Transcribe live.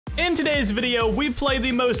In today's video, we play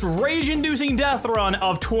the most rage-inducing death run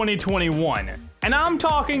of 2021. And I'm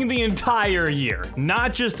talking the entire year,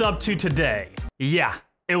 not just up to today. Yeah,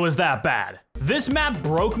 it was that bad. This map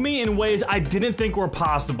broke me in ways I didn't think were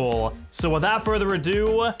possible. So without further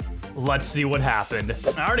ado, let's see what happened.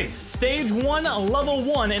 Alrighty, stage 1, level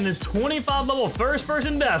 1 in this 25 level first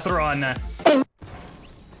person death run.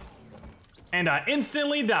 And I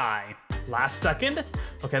instantly die. Last second.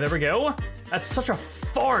 Okay, there we go. That's such a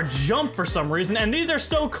far jump for some reason, and these are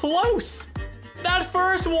so close. That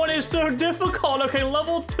first one is so difficult. Okay,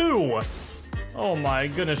 level 2. Oh my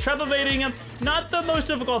goodness, trap evading, not the most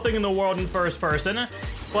difficult thing in the world in first person,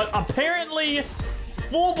 but apparently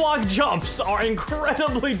full block jumps are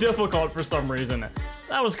incredibly difficult for some reason.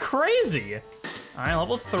 That was crazy. All right,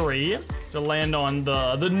 level 3 to land on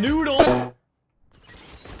the noodle.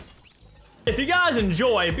 If you guys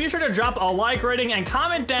enjoy, be sure to drop a like rating and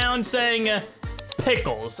comment down saying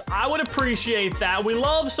pickles. I would appreciate that. We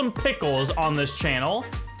love some pickles on this channel.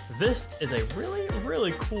 This is a really,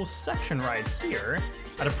 really cool section right here.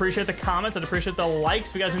 I'd appreciate the comments. I'd appreciate the likes.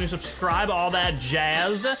 If you guys want to subscribe, all that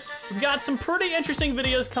jazz. We've got some pretty interesting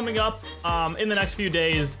videos coming up in the next few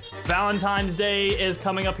days. Valentine's Day is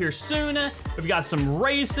coming up here soon. We've got some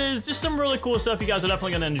races, just some really cool stuff you guys are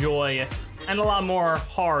definitely gonna enjoy. And a lot more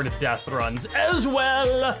hard death runs as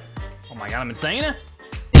well. Oh my god, I'm insane.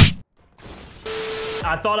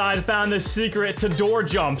 I thought I'd found this secret to door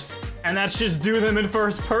jumps, and that's just do them in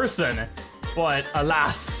first person. But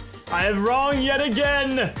alas, I am wrong yet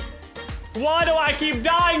again. Why do I keep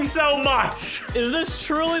dying so much? Is this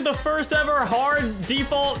truly the first ever hard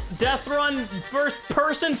default death run first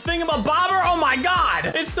person thingamabobber? Oh my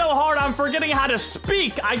god! It's so hard I'm forgetting how to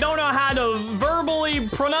speak. I don't know how to verbally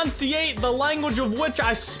pronunciate the language of which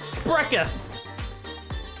I speaketh.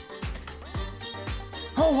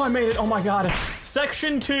 Oh, I made it, oh my god.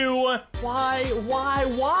 Section 2, why? Why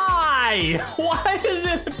is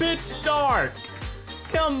it pitch dark?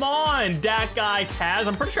 Come on, that guy Kaz.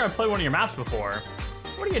 I'm pretty sure I've played one of your maps before.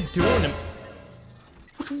 What are you doing?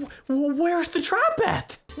 Where's the trap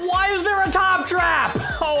at? Why is there a top trap?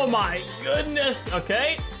 Oh my goodness.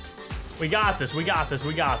 Okay, we got this, we got this,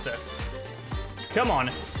 we got this. Come on,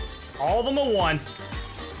 all of them at once.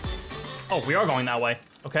 Oh, we are going that way.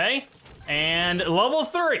 Okay, and level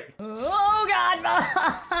 3. Oh god.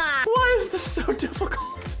 Why is this so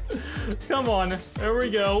difficult? Come on, there we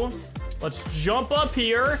go. Let's jump up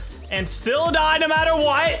here and still die no matter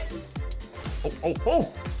what.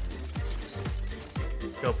 Oh.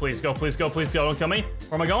 Go, please, go, please, go, please, go. Don't kill me.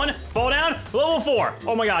 Where am I going? Fall down. Level 4.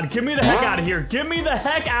 Oh my god, get me the heck out of here. Get me the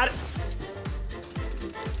heck out.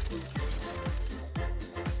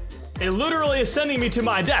 It literally is sending me to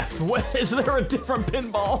my death. What, is there a different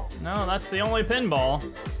pinball? No, that's the only pinball.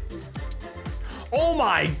 Oh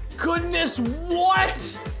my goodness,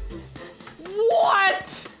 what?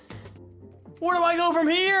 What? Where do I go from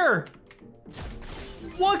here?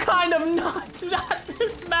 What kind of nut?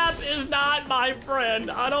 This map is not my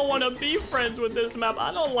friend. I don't want to be friends with this map.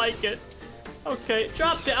 I don't like it. Okay,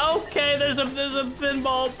 drop down. Okay, there's a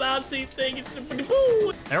pinball bouncy thing.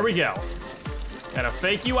 There we go. Gotta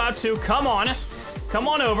fake you out too. Come on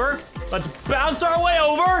over. Let's bounce our way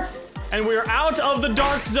over. And we're out of the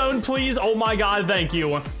dark zone, please. Oh my god, thank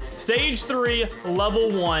you. Stage 3,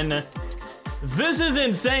 level 1. This is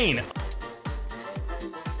insane.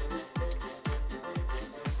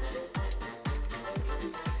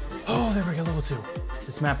 Oh, there we go, level 2.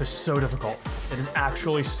 This map is so difficult. It is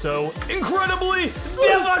actually so incredibly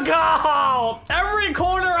difficult! Every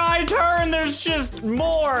corner I turn, there's just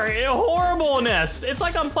more horribleness. It's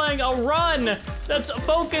like I'm playing a run that's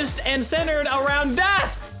focused and centered around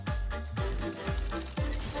death.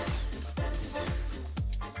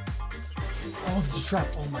 Oh, this is a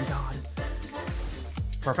trap, oh my god.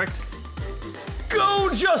 Perfect. Go,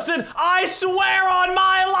 Justin! I swear on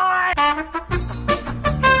my life!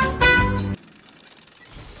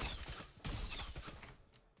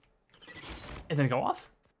 And then go off.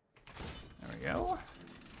 There we go.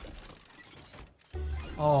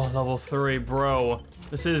 Oh, level 3, bro.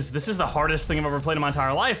 This is the hardest thing I've ever played in my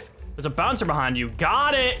entire life. There's a bouncer behind you.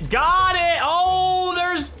 Got it, got it. Oh,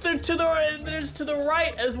 there's to the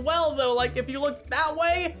right as well though. Like if you look that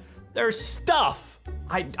way, there's stuff.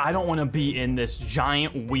 I don't want to be in this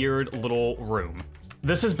giant weird little room.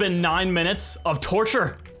 This has been 9 minutes of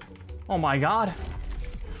torture. Oh my god.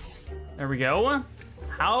 There we go.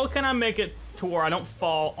 How can I make it to where I don't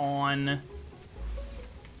fall on?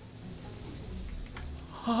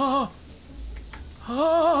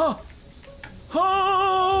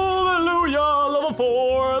 Hallelujah, level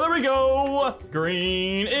 4, there we go.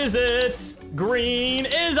 Green is it. Green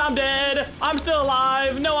is I'm dead. I'm still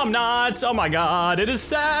alive. No, I'm not. Oh my God, it is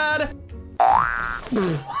sad.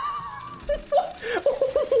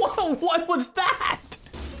 What was that?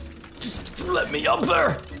 Just let me up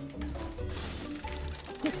there.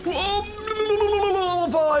 Level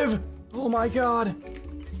 5. Oh my God.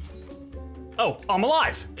 Oh, I'm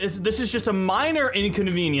alive. This is just a minor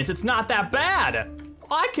inconvenience. It's not that bad.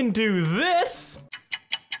 I can do this.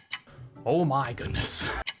 Oh my goodness.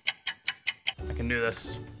 I can do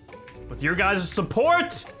this. With your guys'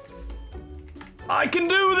 support, I can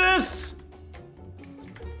do this.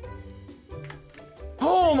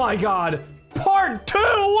 Oh my God. Part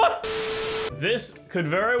 2. This could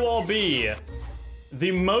very well be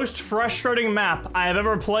the most frustrating map I have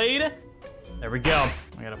ever played. There we go.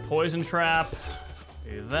 I got a poison trap.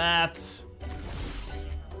 Do that.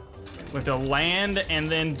 We have to land and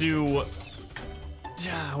then do.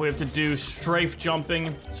 We have to do strafe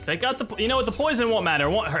jumping. Let's fake out the. You know what? The poison won't matter.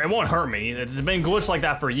 It won't hurt me. It's been glitched like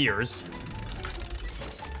that for years.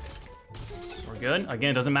 We're good.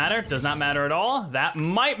 Again, it doesn't matter. Does not matter at all. That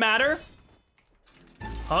might matter.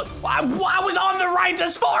 I was on the right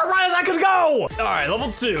as far right as I could go! All right,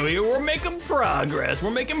 level 2 here, we're making progress. We're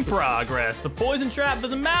making progress. The poison trap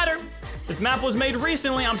doesn't matter. This map was made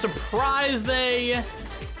recently. I'm surprised they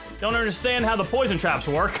don't understand how the poison traps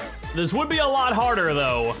work. This would be a lot harder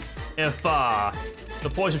though if the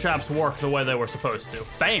poison traps worked the way they were supposed to.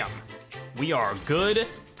 Bam! We are good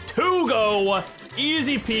to go.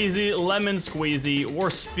 Easy peasy, lemon squeezy. We're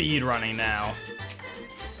speed running now.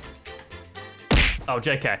 Oh,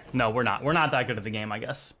 JK. No, we're not. We're not that good at the game, I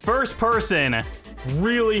guess. First person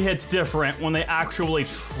really hits different when they actually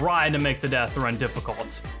try to make the death run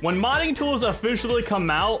difficult. When modding tools officially come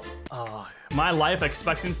out, my life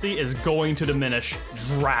expectancy is going to diminish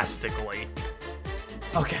drastically.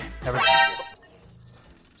 Okay, there we go.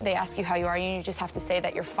 They ask you how you are, and you just have to say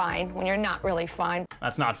that you're fine when you're not really fine.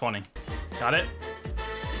 That's not funny. Got it?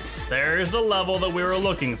 There's the level that we were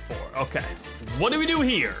looking for. Okay, what do we do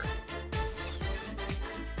here?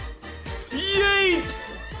 Yeet!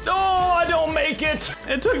 Oh, I don't make it.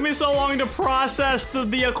 It took me so long to process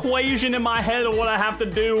the equation in my head of what I have to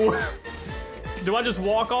do. Do I just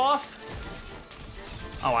walk off?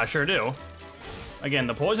 Oh, I sure do. Again,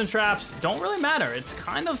 the poison traps don't really matter. It's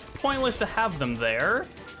kind of pointless to have them there.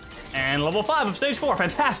 And level 5 of stage 4,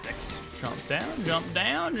 fantastic. Jump down, jump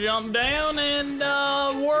down, jump down, and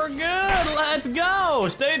we're good. Let's go.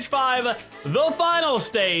 Stage 5, the final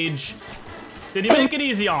stage. Did he make it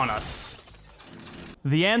easy on us?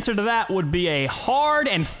 The answer to that would be a hard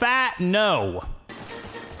and fat no.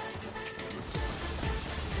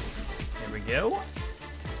 There we go.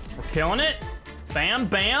 We're killing it. Bam,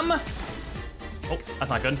 bam. Oh, that's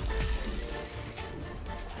not good.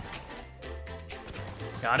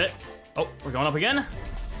 Got it. Oh, we're going up again.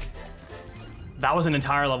 That was an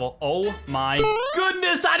entire level. Oh my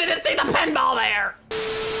goodness, I didn't see the pinball there.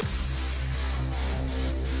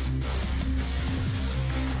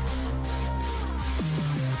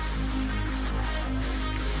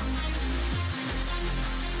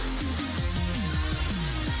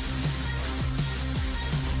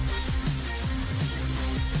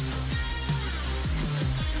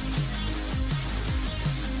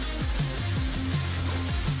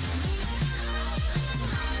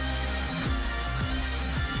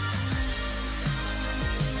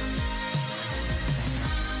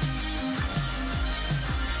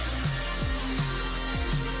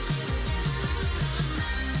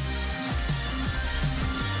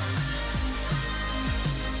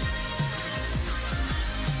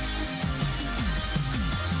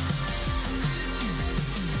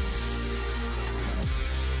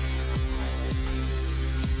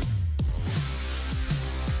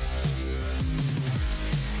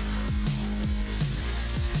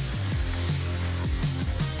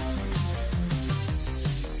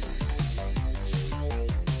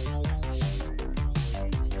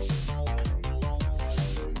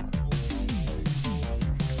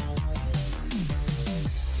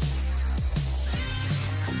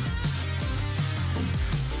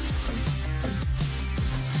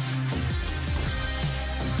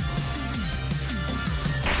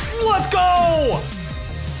 Let's go!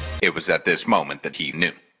 It was at this moment that he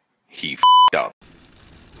knew. He f***ed up.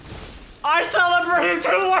 I celebrated too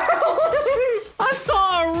early! I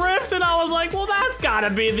saw a rift and I was like, well, that's gotta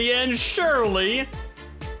be the end, surely.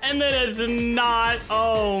 And then it's not.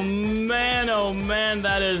 Oh man,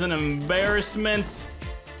 that is an embarrassment.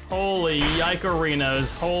 Holy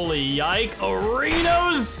yike-arenas, holy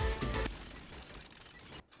yike-arenas!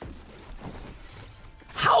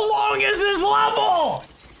 How long is this level?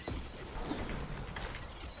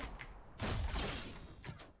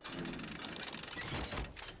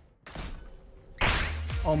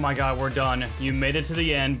 Oh my god, we're done. You made it to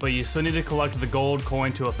the end, but you still need to collect the gold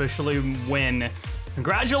coin to officially win.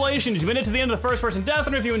 Congratulations, you made it to the end of the first person death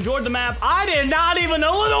run. If you enjoyed the map, I did not even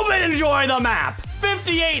a little bit enjoy the map.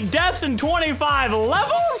 58 deaths and 25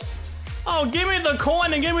 levels? Oh, give me the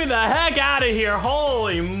coin and get me the heck out of here.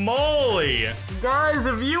 Holy moly. Guys,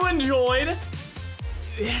 if you enjoyed,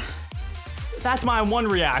 that's my one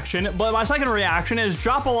reaction. But my second reaction is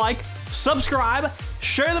drop a like, subscribe,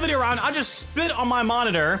 share the video around. I just spit on my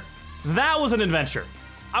monitor. That was an adventure.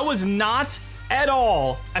 I was not at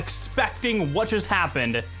all expecting what just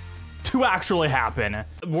happened to actually happen.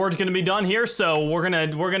 We're gonna be done here, so we're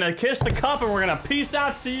gonna kiss the cup and we're gonna peace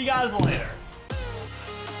out. See you guys later.